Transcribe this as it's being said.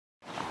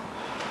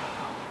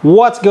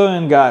What's going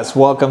on, guys?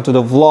 Welcome to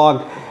the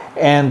vlog,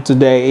 and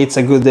today it's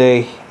a good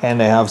day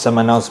and I have some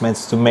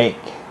announcements to make.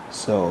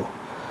 So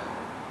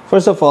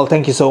first of all,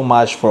 thank you so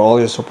much for all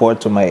your support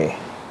to my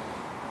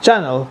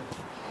channel,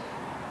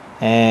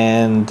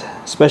 and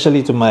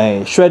especially to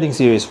my shredding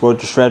series, Road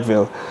to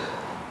Shredville.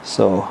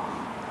 So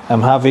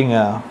I'm having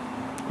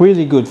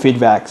really good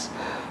feedbacks,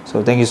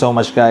 so thank you so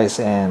much,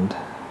 guys, and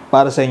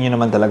para sa inyo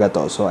naman talaga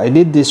to. So I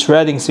did this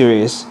shredding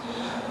series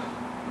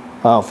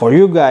for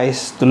you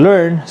guys to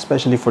learn,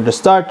 especially for the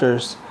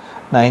starters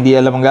na hindi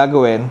alam ang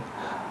gagawin,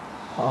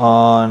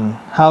 on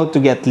how to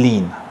get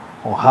lean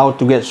or how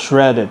to get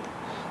shredded,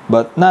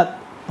 but not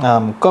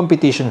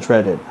competition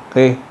shredded.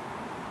 Okay,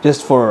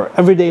 just for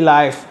everyday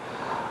life,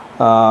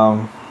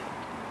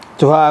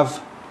 to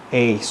have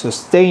a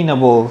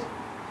sustainable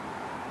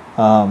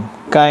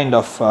kind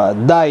of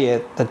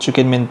diet that you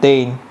can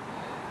maintain.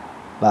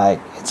 Like,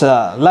 it's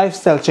a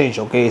lifestyle change.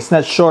 Okay, it's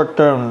not short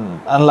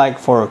term. Unlike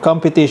for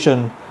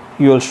competition,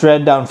 you will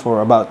shred down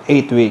for about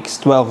 8 weeks,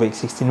 12 weeks,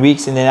 16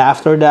 weeks, and then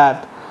after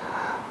that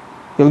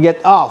you'll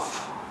get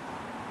off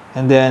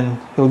and then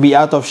you'll be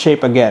out of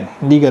shape again.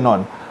 Hindi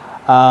ganon.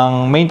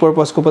 Ang main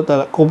purpose ko po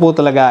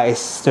talaga is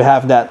to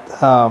have that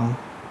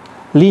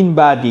lean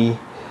body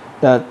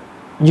that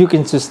you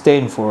can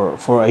sustain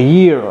for a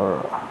year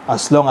or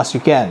as long as you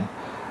can,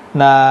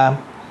 na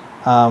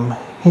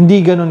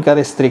hindi ganon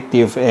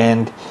ka-restrictive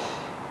and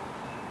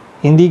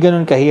hindi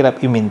ganon kahirap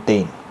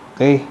i-maintain.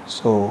 Okay,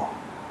 so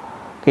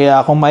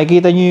kaya kung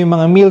makikita nyo yung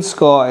mga meals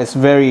ko, it's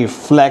very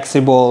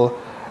flexible,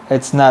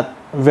 it's not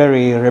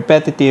very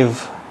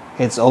repetitive,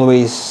 it's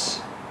always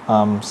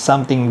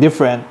something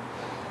different.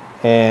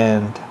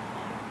 And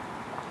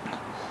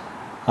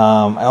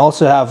I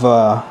also have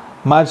a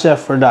Mad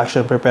Chef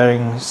production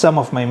preparing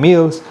some of my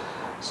meals,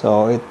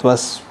 so it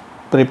was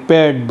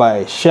prepared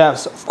by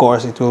chefs. Of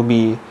course, it will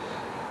be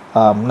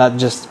not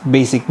just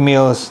basic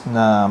meals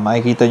na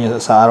makikita nyo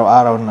sa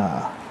araw-araw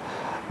na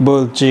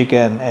boiled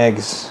chicken,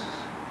 eggs,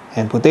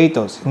 and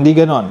potatoes. Hindi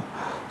ganon.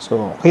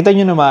 So, kita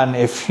nyo naman,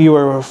 if you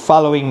are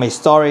following my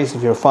stories,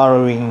 if you're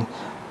following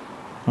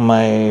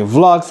my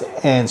vlogs,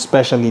 and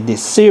especially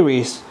this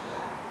series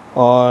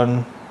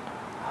on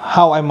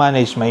how I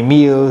manage my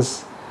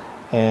meals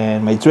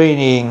and my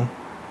training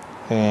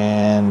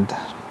and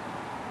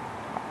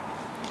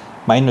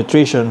my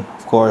nutrition,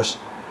 of course,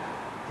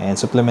 and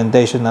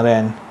supplementation na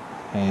rin.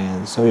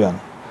 And so yun.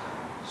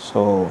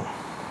 So,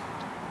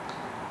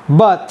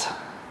 but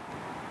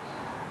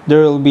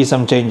there will be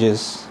some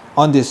changes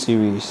on this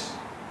series.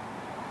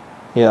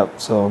 Yep,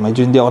 so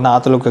medyo hindi ako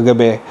nakatulog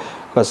kagabi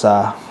because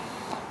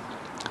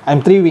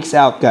I'm 3 weeks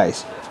out,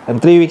 guys. I'm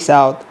 3 weeks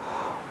out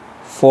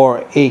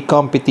for a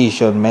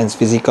competition, men's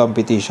physique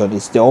competition.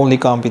 It's the only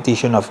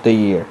competition of the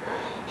year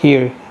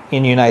here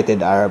in United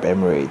Arab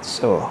Emirates.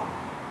 So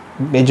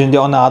medyo hindi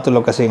ako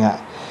nakatulog kasi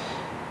nga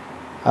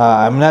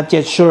I'm not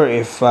yet sure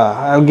if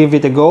I'll give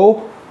it a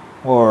go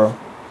or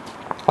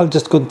I'll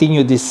just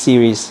continue this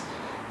series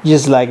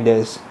just like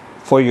this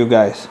for you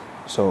guys.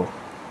 So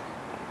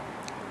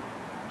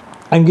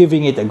I'm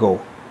giving it a go.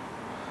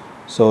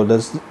 So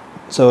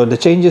the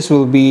changes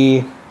will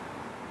be,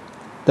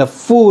 the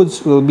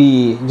foods will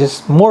be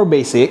just more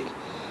basic,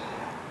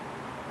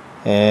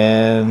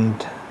 and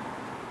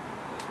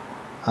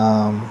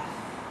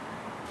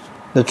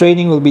the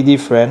training will be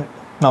different.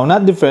 No,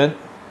 not different.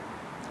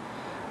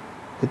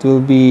 It will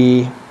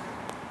be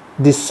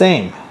the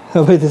same. It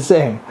will be the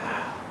same,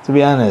 to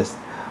be honest.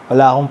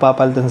 Wala akong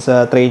papalitan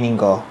sa training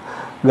ko.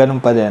 Ganun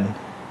pa din.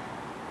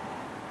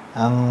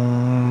 Ang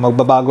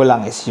magbabago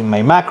lang is yung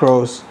my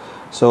macros.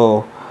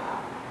 So,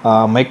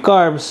 my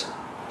carbs,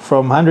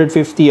 from 150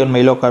 on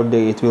my low carb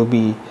day, it will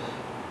be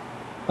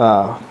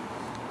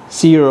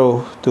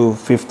 0 to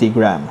 50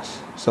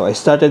 grams. So, I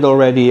started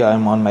already.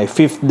 I'm on my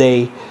 5th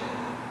day.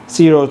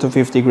 0 to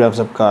 50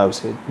 grams of carbs.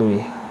 It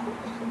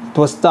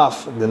was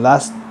tough. The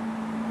last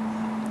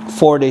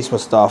 4 days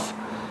was tough,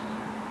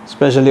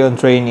 especially on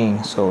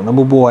training. So,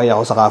 nabubuhay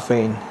ako sa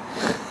caffeine.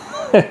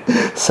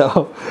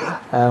 So,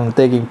 I'm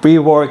taking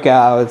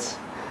pre-workouts,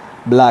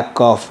 black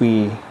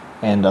coffee,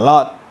 and a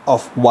lot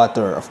of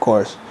water, of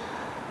course.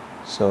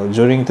 So,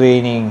 during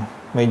training,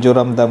 medyo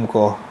ramdam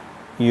ko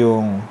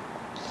yung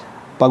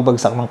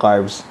pagbagsak ng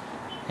carbs.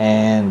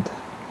 And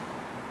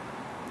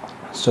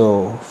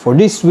so, for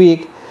this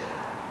week,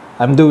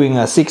 I'm doing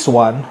a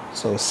 6-1.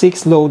 So,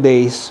 6 low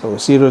days.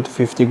 So, 0 to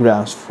 50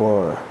 grams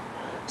for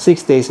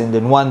 6 days. And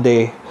then 1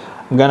 day,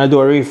 I'm gonna do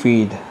a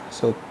refeed.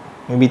 So,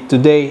 maybe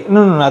today.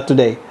 No, not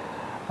today.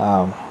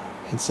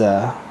 It's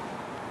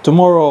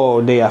tomorrow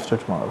or day after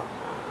tomorrow.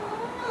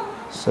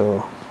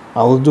 So,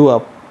 I will do a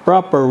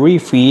proper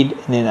refeed.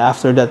 And then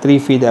after that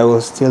refeed, I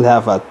will still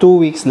have 2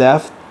 weeks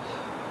left.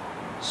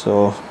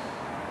 So,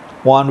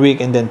 1 week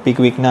and then peak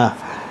week na.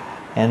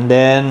 And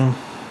then,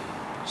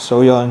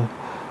 so yon,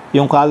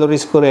 yung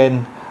calories ko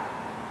rin,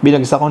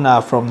 binagsak ko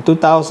na from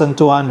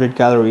 2,200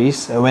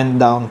 calories. I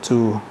went down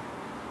to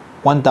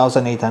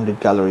 1,800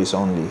 calories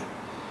only.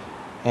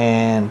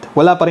 And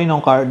wala pa rin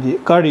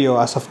akong cardio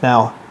as of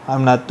now.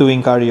 I'm not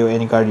doing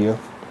any cardio.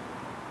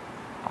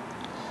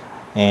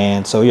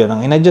 And so yun,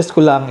 ang in-adjust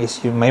ko lang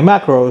is yung my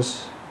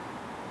macros,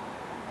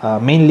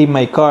 mainly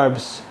my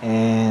carbs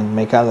and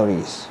my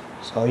calories.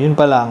 So yun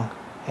pa lang.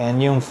 And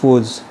yung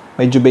foods,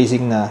 medyo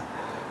basic na,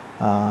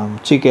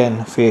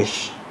 chicken,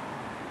 fish.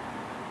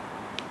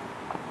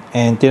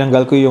 And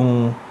tinanggal ko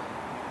yung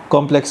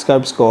complex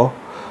carbs ko.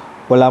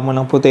 Wala mo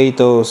ng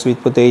potatoes, sweet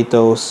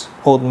potatoes,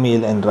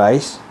 oatmeal, and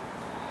rice.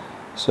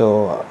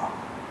 So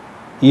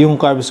yung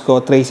carbs ko,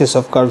 traces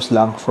of carbs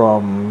lang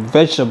from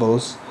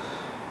vegetables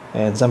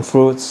and some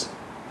fruits.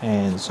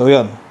 And so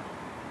yun,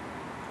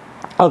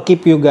 I'll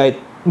keep you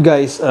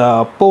guys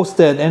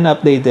posted and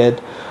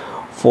updated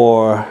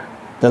for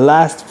the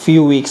last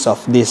few weeks of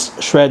this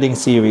shredding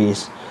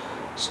series.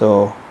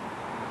 So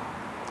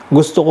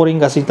gusto ko rin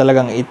kasi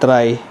talagang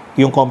itry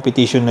yung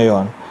competition na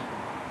yon.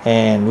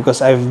 And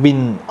because I've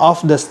been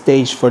off the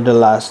stage for the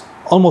last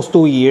almost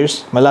 2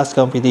 years. My last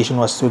competition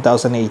was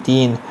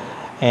 2018,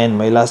 and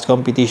my last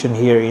competition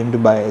here in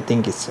Dubai, I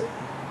think it's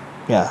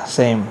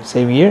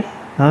same year.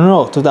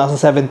 No,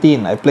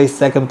 2017. I placed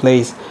second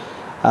place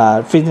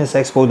at Fitness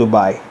Expo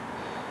Dubai.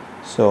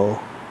 So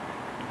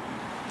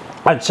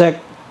I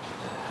checked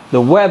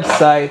the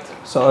website,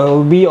 so it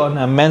will be on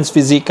a men's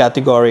physique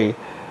category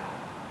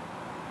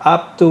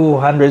up to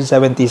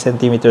 170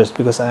 centimeters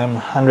because I'm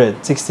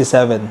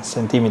 167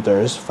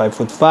 centimeters,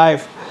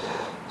 5'5".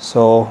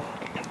 So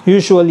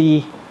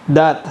usually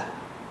that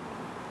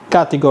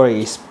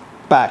category is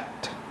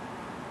packed.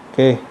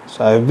 Okay,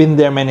 so I've been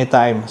there many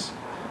times,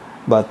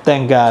 but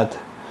thank God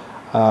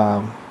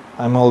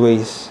I'm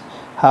always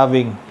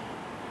having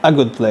a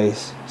good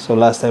place. So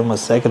last time was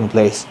second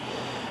place.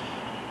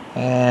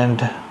 And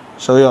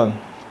so yun.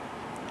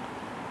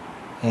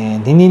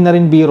 And hindi na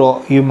rin biro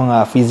yung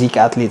mga physique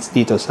athletes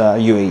dito sa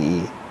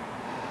UAE.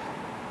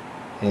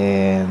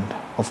 And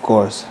of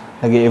course,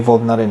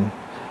 nag-evolve na rin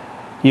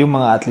yung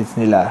mga athletes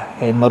nila,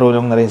 and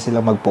marunong na rin sila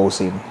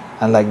mag-posing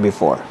unlike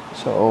before.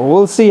 So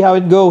we'll see how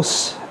it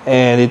goes,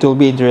 and it will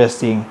be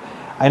interesting.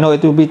 I know it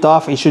will be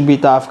tough. It should be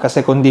tough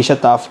kasi kung di siya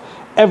tough,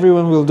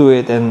 everyone will do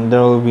it and there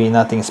will be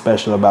nothing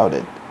special about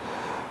it.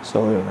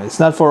 So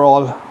it's not for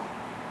all,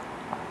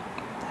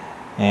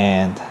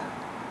 and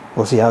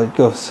we'll see how it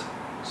goes.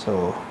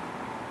 So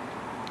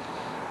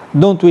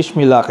don't wish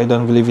me luck. I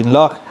don't believe in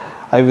luck.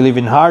 I believe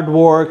in hard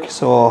work.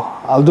 So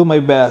I'll do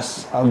my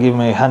best. I'll give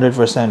my 100%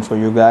 for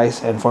you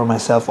guys and for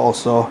myself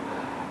also.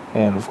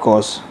 And of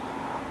course,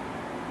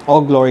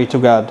 all glory to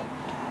God.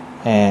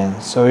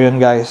 And so yun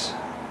guys,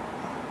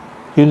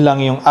 yun lang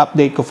yung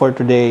update ko for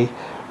today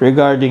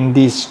regarding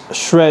this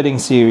shredding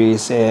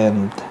series.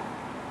 And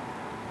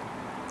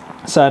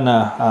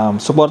sana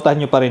supportahan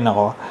nyo pa rin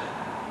ako.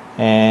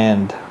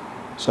 And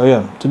so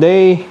yun,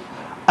 today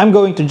I'm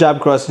going to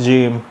JabCross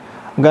Gym.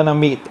 I'm gonna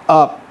meet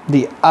up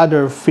the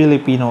other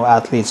Filipino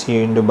athletes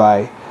here in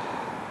Dubai.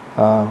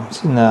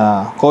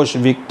 Sina Coach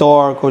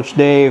Victor, Coach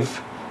Dave,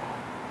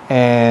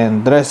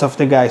 and the rest of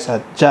the guys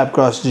at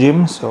JabCross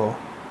Gym. So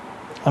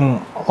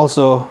I'm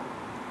also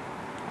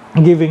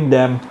giving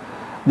them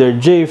their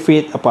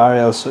J-Fit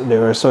apparel. So they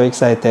were so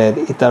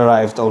excited. It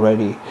arrived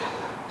already.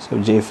 So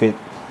J-Fit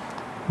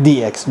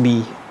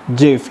DXB,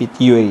 J-Fit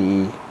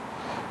UAE.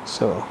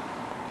 So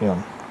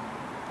yun,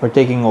 we're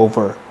taking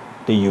over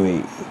the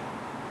UAE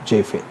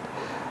J-Fit.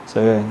 So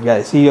yun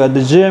guys, see you at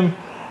the gym,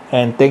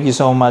 and thank you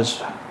so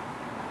much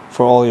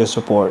for all your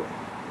support.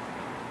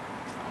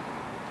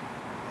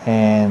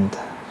 And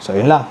so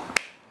yun lang,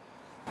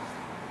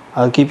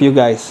 I'll keep you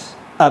guys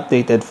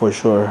updated for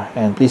sure,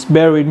 and please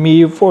bear with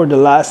me for the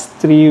last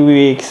 3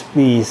 weeks.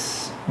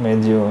 Please,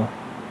 medyo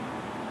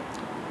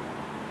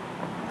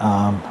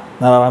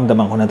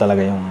nararamdaman ko na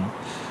talaga yung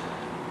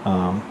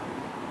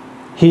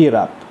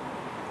hirap,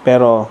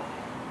 pero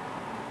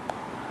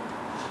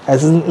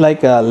it's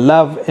like a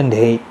love and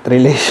hate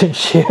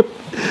relationship.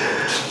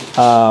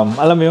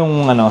 Alam mo yung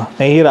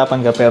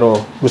nahihirapan ka pero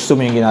gusto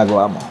mo yung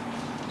ginagawa mo.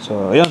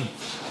 So yun,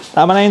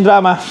 tama na yung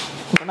drama.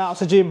 Punta na ako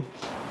sa gym.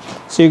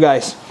 See you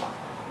guys.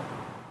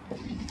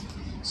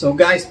 So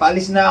guys,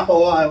 paalis na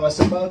ako. I was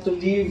about to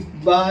leave,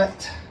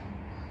 but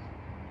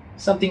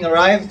something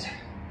arrived.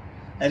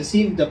 I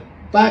received the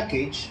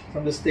package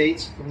from the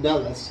States, from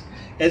Dallas.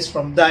 It's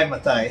from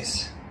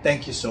Dymatize.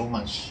 Thank you so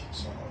much.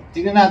 So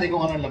tignan natin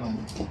kung anong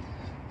laman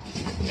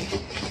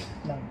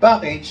ng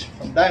package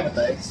from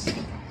Dymatize.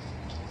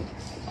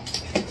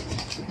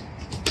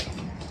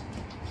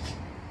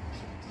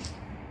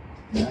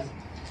 Yan.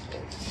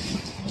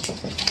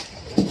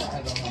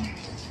 I don't know.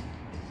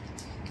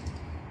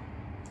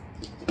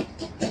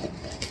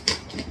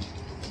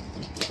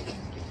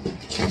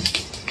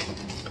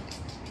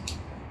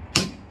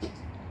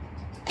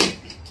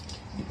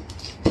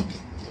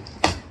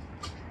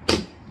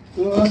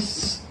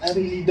 Because I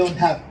really don't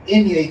have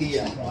any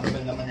idea kung ano ba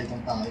naman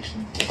itong package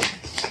nito.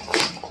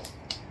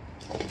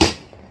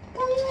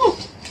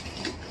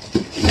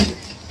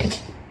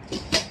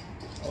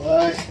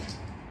 Alright.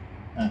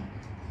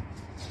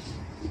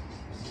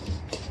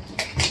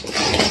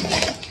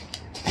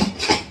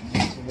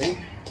 Okay.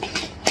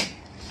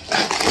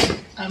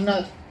 I'm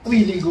not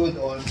really good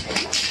on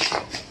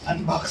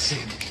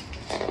unboxing.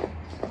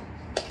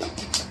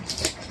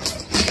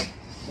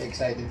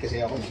 excited kasi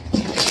ako.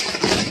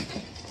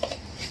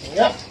 So,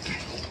 yeah.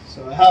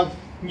 So I have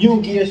new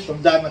gears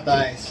from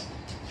Dymatize.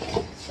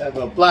 I have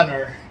a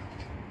planner.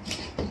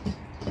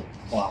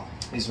 Wow,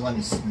 this one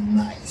is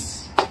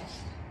nice.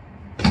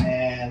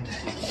 And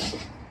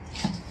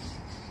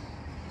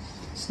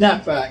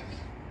snapback.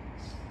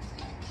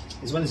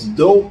 This one is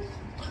dope.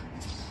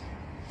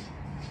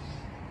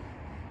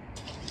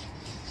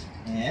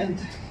 And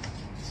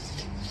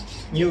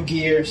new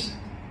gears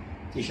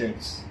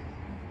t-shirts.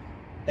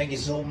 Thank you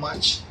so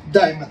much,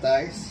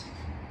 Dymatize.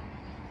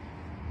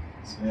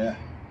 So yeah,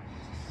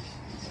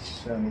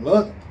 so a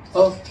lot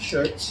of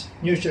shirts,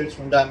 new shirts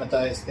from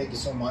Dymatize. Thank you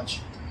so much.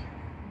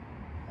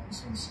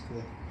 This one's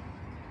cool.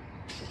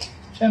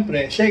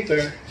 Siyempre,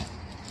 shaker.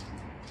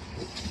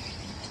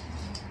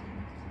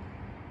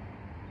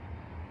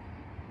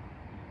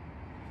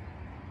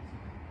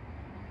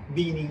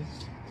 Beanie.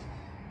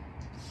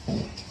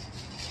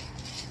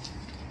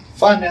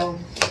 Funnel.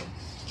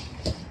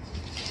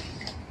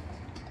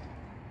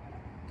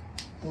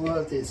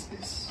 What is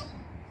this?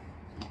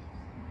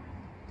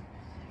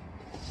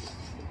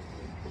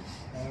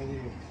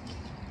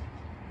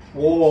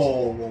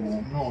 Whoa, whoa,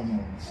 whoa,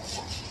 no.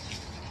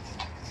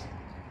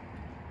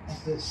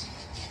 What's this?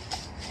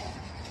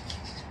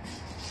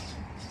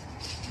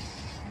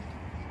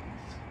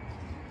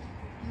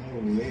 No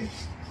way.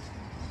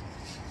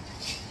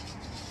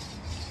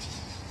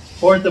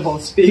 Portable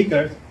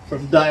speaker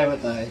from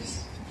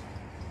Dymatize.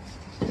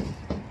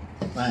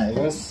 Man, it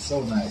was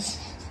so nice.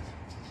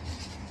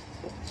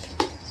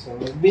 So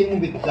we've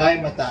been with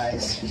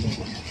Dymatize.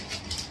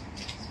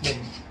 It's been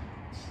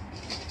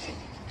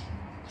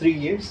 3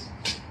 years.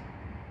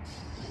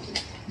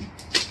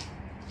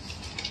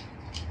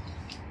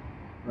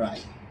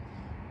 Right.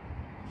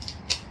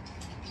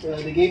 So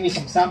they gave me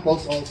some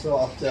samples also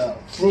of the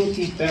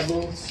Fruity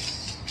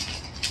Pebbles,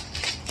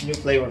 new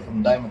flavor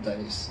from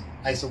Dymatize,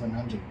 ISO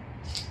 100.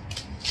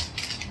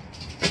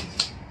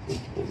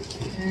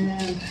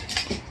 And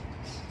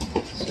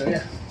so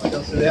yeah, what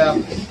else do we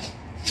have?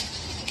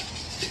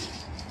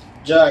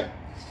 Jug,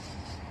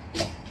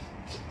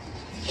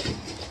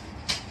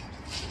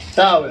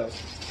 towel,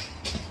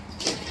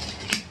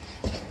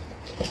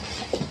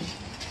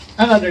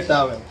 another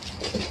towel,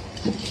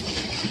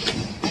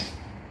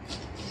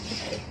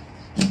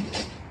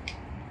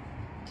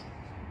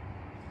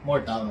 more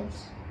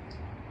towels.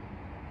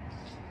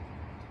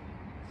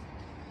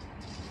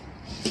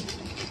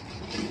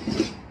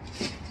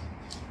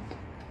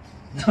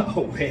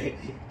 No way.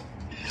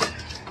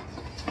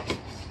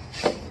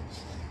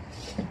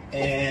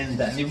 And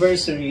the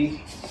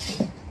anniversary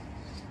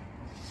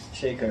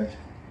shaker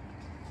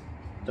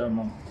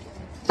thermal.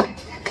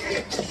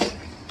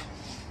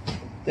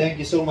 Thank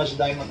you so much,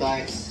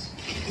 Dymatize.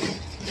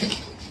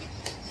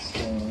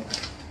 So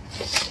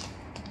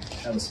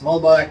I have a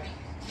small back,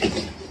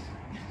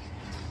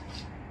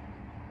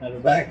 another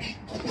back,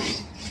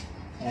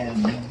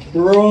 and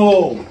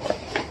bro,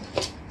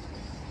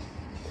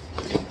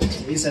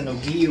 this is an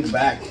Ogiu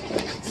back.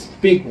 It's a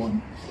big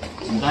one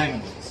from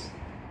Dymatize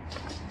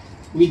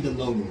with the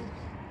logo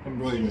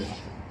embroidered.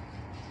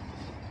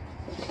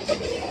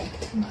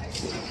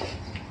 Nice.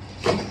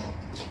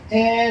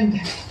 And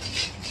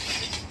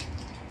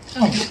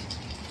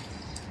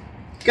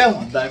come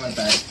on,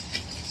 Dymatize.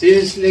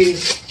 Seriously,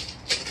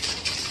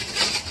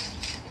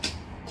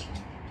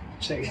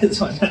 check this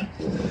one out.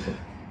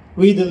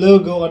 With the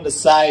logo on the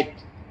side.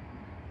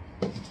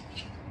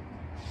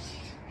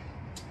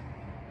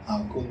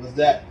 How cool was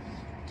that?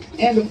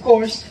 And of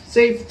course,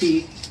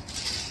 safety.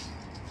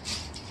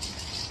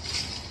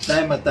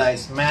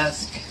 Dymatize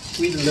mask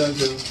with the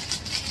logo.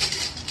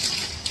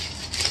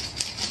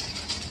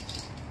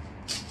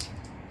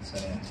 So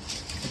yeah,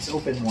 let's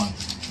open one.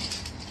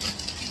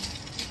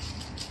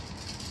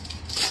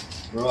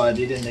 Bro, I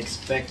didn't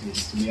expect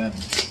this, to be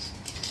honest.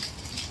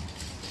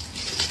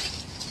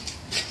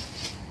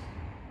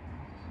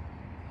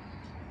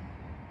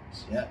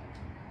 So yeah,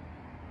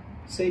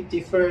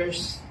 safety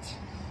first.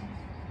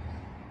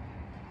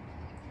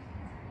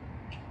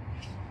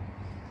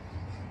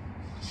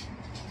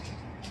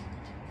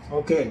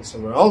 Okay, so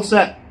we're all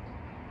set,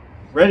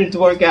 ready to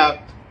work out,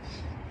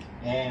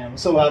 and I'm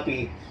so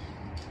happy.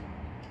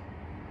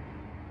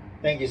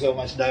 Thank you so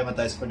much,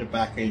 Dymatize, for the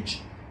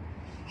package.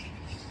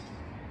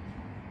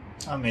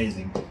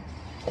 Amazing.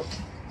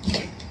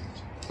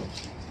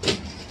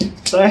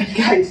 So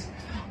guys,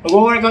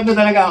 mag-workout na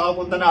talaga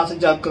ako. Punta na ako sa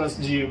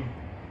JabCross Gym.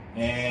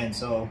 And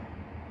so,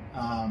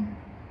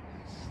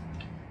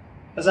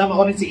 kasama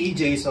ko rin si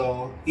EJ.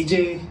 So,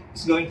 EJ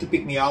is going to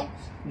pick me up.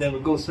 Then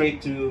we'll go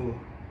straight to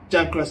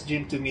JabCross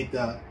Gym to meet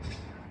the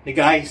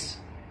guys.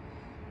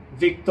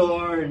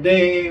 Victor,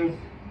 Dave,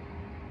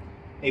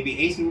 maybe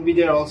Ace will be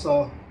there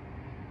also,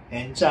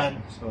 and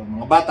Chan. So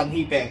mga batang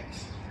hipe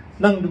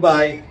ng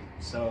Dubai.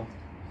 So,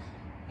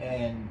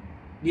 and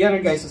the other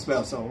guys as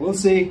well. So we'll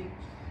see.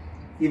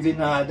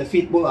 Even the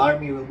Fitball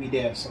Army will be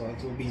there. So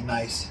it will be a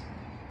nice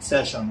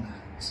session.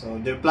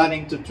 So they're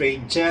planning to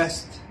train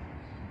chest,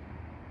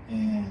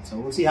 and so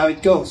we'll see how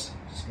it goes.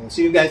 So we'll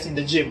see you guys in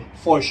the gym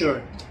for sure.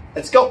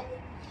 Let's go.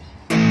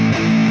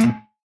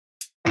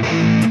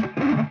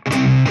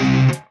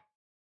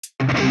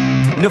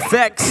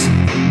 effects.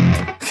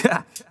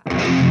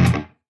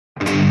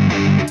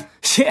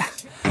 Yeah.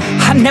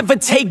 I never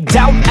take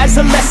doubt as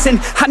a lesson,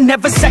 I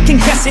never second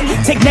guess it.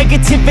 Take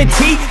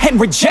negativity and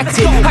reject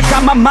it. I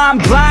got my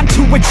mind blind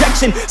to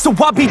rejection, so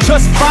I'll be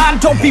just fine.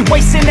 Don't be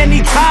wasting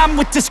any time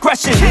with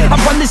discretion. I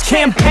run this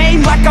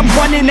campaign like I'm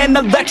running an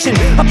election.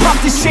 I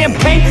pop this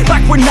champagne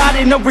like we're not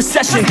in a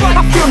recession.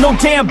 I feel no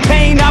damn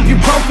pain,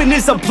 ibuprofen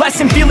is a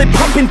blessing. Feel it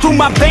pumping through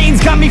my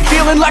veins, got me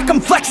feeling like I'm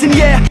flexing,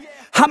 yeah.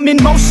 I'm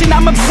in motion,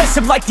 I'm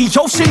obsessive like the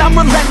ocean, I'm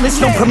relentless.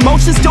 No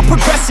promotion, still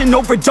progressing,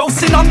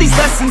 overdosing on these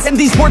lessons. And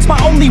these words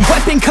my only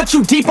weapon, cut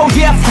you deep, oh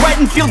yeah, I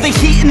threaten. Feel the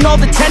heat and all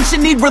the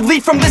tension, need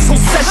relief from this whole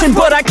session.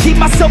 But I keep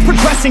myself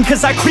progressing,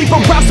 cause I creep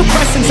around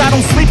suppressants. I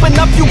don't sleep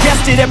enough, you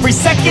guessed it, every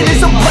second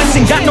is a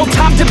blessing. Got no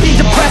time to be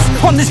depressed,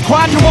 on this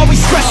grind you're always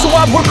stressed. So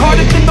I work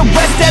harder than the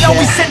rest, that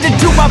always said to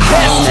do my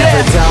best. I'll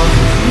never doubt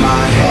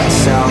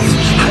myself,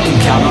 I can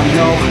count on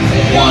no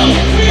one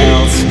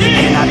else.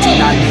 And I do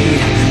not need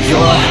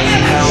your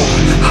help,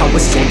 I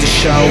was told to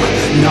show,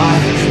 not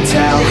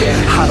tell.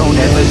 I don't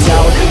ever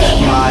doubt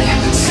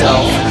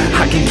myself,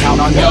 I can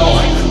count on no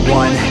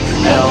one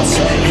else.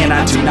 And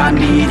I do not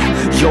need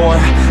your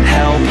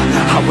help,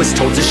 I was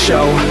told to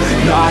show,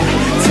 not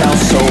tell.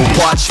 So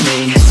watch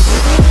me.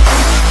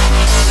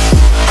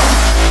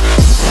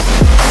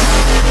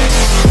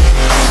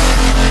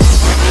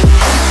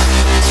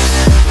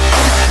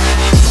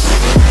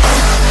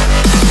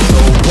 So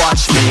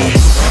watch me.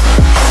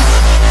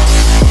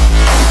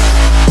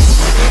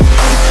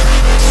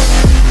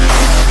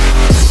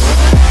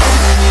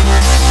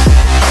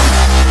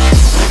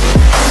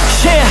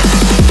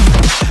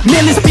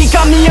 Man, this beat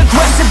got me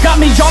aggressive, got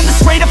me on the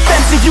straight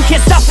offensive. You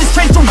can't stop this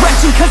straight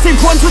direction, cause it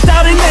runs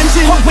without an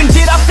engine. Oh, when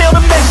did I fail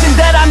to mention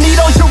that I need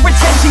all your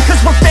attention?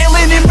 Cause we're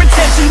failing in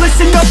retention,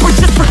 listen up or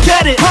just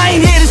forget it. I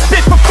ain't here to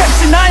spit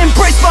perfection, I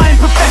embrace my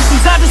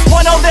imperfections. I just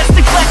want all that's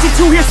neglected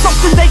to hear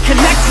something they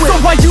connect with.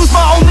 So I use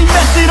my only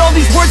method, all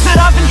these words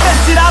that I've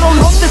invested. I don't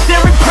hope that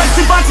they're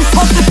impressive, I just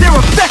hope that they're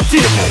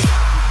effective.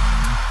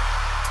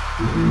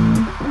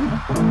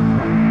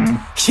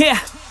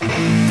 Yeah,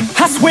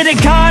 I swear to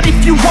God,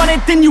 if you want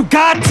it, then you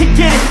got to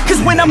get it.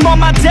 Cause when I'm on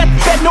my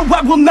deathbed, no,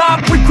 I will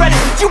not regret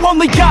it. You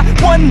only got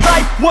one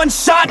life, one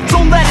shot,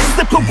 don't let it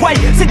slip away.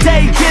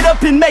 Today, get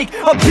up and make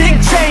a big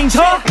change,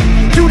 huh?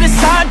 You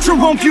decide your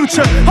own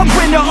future, a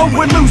winner or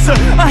a loser,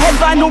 a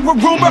headline or a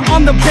rumor,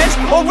 on the bench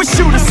or a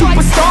shooter,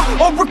 superstar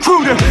or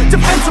recruiter,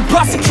 defensive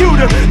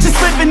prosecutor, just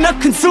living a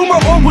consumer,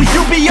 or will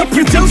you be a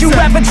producer? If you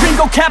have a dream,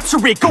 go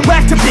capture it, go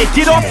activate,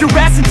 get off your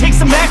ass and take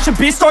some action,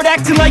 bitch. Start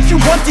acting like you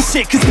want this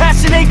shit, cause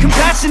passion ain't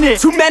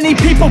compassionate. Too many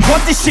people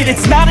want this shit,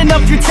 it's not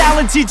enough you're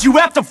talented, you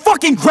have to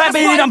fucking grab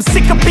it. I'm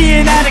sick of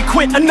being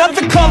adequate,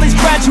 another college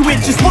graduate,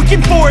 just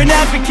looking for an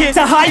advocate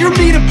to hire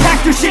me to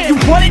pack your shit. You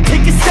want it,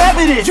 take a stab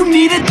at it, you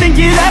need it, then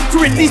get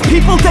after it. These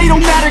people, they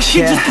don't matter,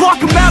 shit, just block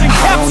them out and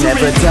capture it.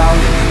 I don't ever doubt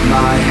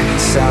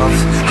myself,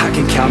 I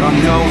can count on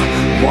no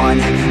one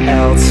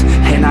else.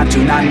 And I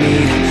do not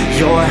need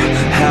your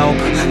help,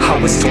 I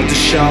was told to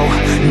show,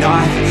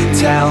 not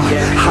tell.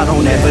 I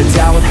don't ever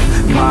doubt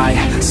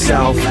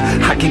myself,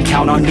 I can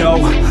count on no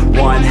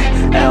one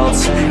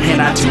else.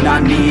 And I do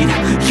not need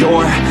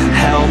your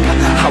help,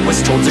 I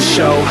was told to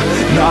show,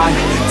 not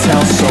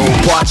tell. So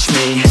watch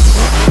me.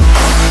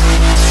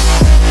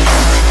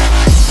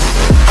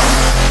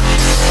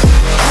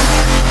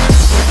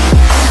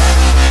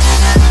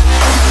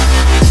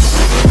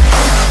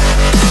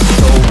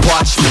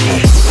 Watch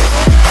me.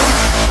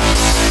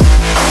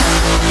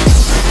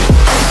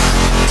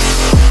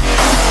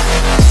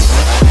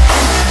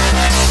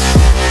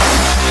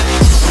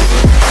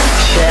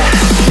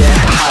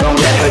 I don't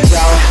ever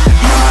doubt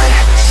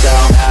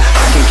myself,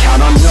 I can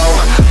count on no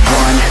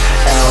one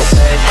else.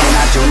 And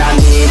I do not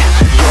need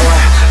your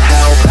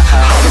help,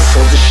 I was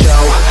told to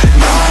show,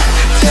 not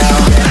tell.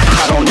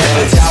 I don't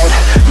ever doubt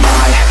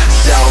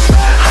myself,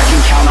 I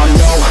can count on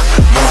no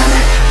one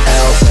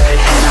else.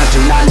 And I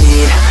do not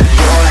need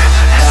your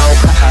help,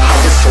 I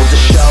was told to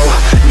show,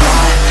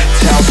 not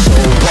tell. So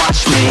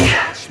watch me.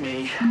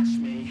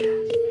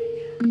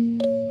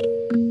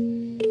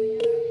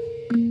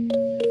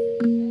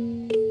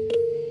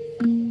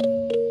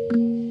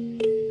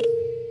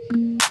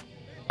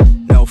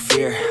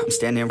 I'm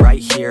standing right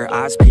here,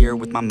 eyes peer,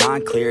 with my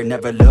mind clear.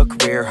 Never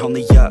look rear,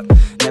 only up,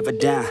 never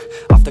down.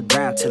 Off the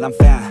ground till I'm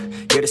found,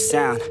 hear the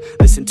sound,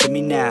 listen to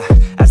me now.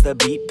 As the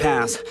beat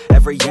pounds,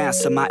 every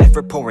ounce of my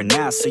effort pouring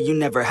out. So you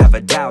never have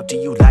a doubt, do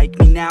you like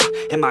me now?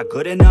 Am I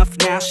good enough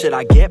now? Should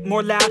I get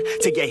more loud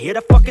till you hear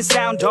the fucking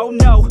sound? Oh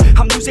no,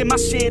 I'm losing my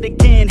shit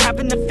again,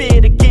 having to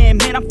fit again.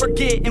 Man, I'm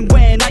forgetting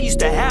when I used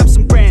to have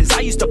some friends,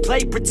 I used to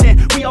play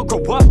pretend. We all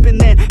grow up and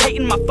then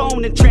hating my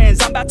phone and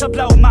trends. I'm about to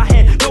blow my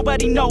head,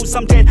 nobody knows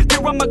I'm dead.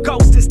 Fear I'm a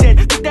ghost instead,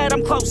 think that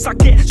I'm close, I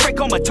get straight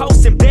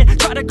comatose in bed.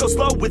 Try to go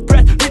slow with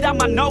breath, breathe out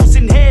my nose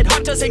and head.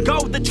 Heart doesn't go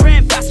the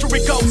trend, faster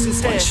it goes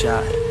instead. One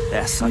shot,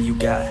 that's all you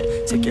got,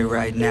 take it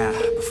right now,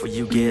 before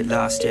you get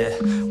lost, yeah.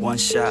 One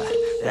shot,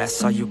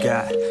 that's all you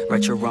got,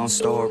 write your own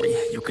story,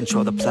 you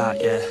control the plot,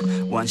 yeah.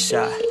 One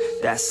shot,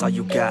 that's all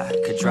you got.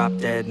 Could drop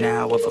dead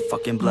now of a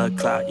fucking blood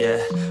clot, yeah.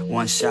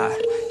 One shot,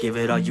 give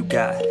it all you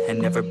got, and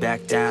never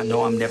back down,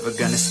 no, I'm never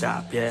gonna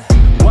stop, yeah.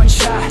 One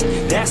shot,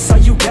 that's all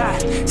you got,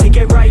 take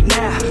it right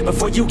now,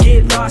 before you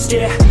get lost,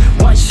 yeah.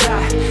 One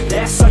shot,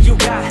 that's all you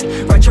got,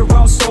 write your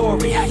own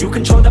story, you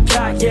control the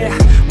plot, yeah.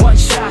 One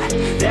shot,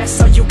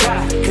 that's all you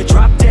got, could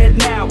drop dead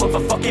now of a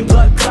fucking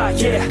blood clot,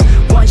 yeah.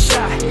 One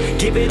shot,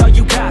 give it all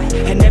you got,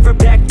 and never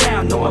back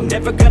down, no, I'm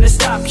never gonna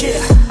stop,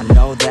 yeah. I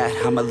know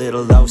that I'm a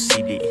little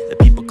OCD, the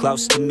people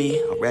close to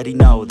me already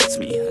know that's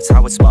me. That's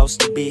how it's supposed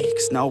to be,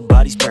 cause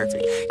nobody's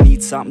perfect.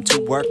 Need something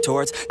to work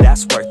towards,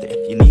 that's worth it.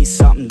 If you need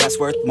something that's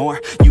worth more,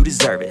 you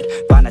deserve it.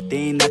 Find a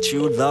thing that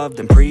you love,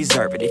 then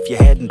preserve it. If you're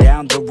heading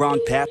down the wrong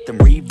path, then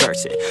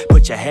reverse it.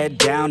 Put your head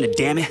down and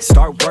damn it,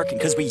 start working,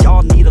 cause we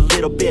all need a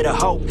little bit of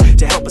hope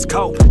to help us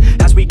cope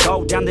as we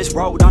go down this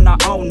road on our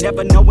own,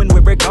 never knowing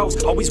where it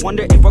goes. Always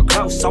wonder if we're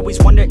close, always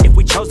wonder if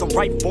we chose the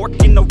right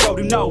fork in the road.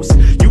 Who knows?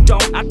 You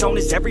don't, I don't,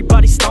 is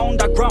everybody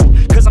stoned? I've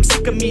grown, cause I'm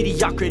sick of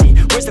mediocrity.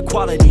 Where's the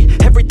quality?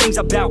 Everything's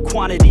about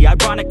quantity.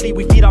 Ironically,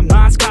 we feed our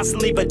minds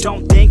constantly, but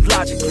don't think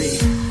logically.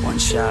 One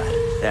shot,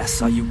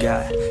 that's all you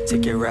got,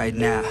 take it right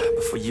now,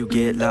 before you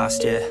get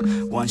lost, yeah.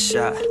 One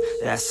shot,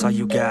 that's all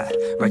you got,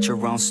 write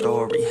your own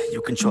story,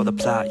 you control the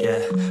plot, yeah.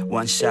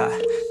 One shot,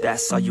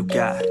 that's all you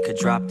got, could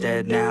drop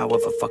dead now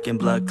of a fucking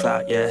blood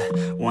clot, yeah.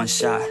 One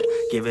shot,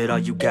 give it all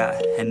you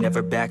got, and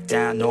never back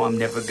down, no, I'm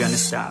never gonna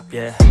stop,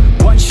 yeah.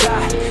 One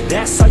shot,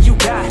 that's all you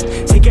got,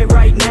 take it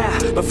right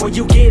now, before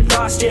you get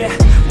lost, yeah.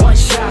 One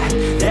shot,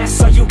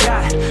 that's all you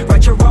got,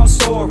 write your own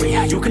story,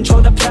 you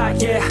control the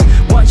plot, yeah.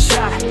 One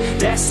shot,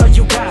 that's all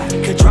you got,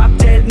 could drop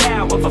dead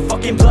now of a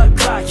fucking blood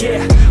clot,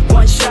 yeah.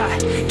 One shot,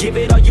 give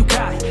it all you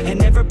got, and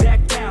never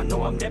back down,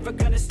 no, I'm never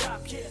gonna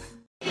stop, yeah.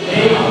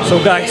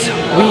 So guys,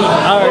 we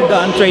are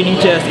done training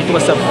chest. It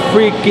was a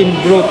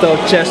freaking brutal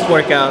chest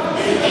workout.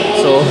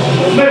 So,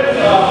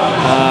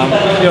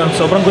 yun,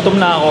 sobrang gutom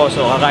na ako.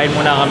 So, kakain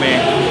muna kami.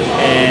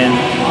 And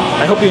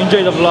I hope you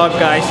enjoyed the vlog,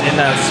 guys. And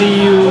I'll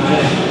see you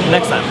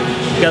next time.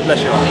 God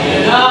bless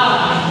you.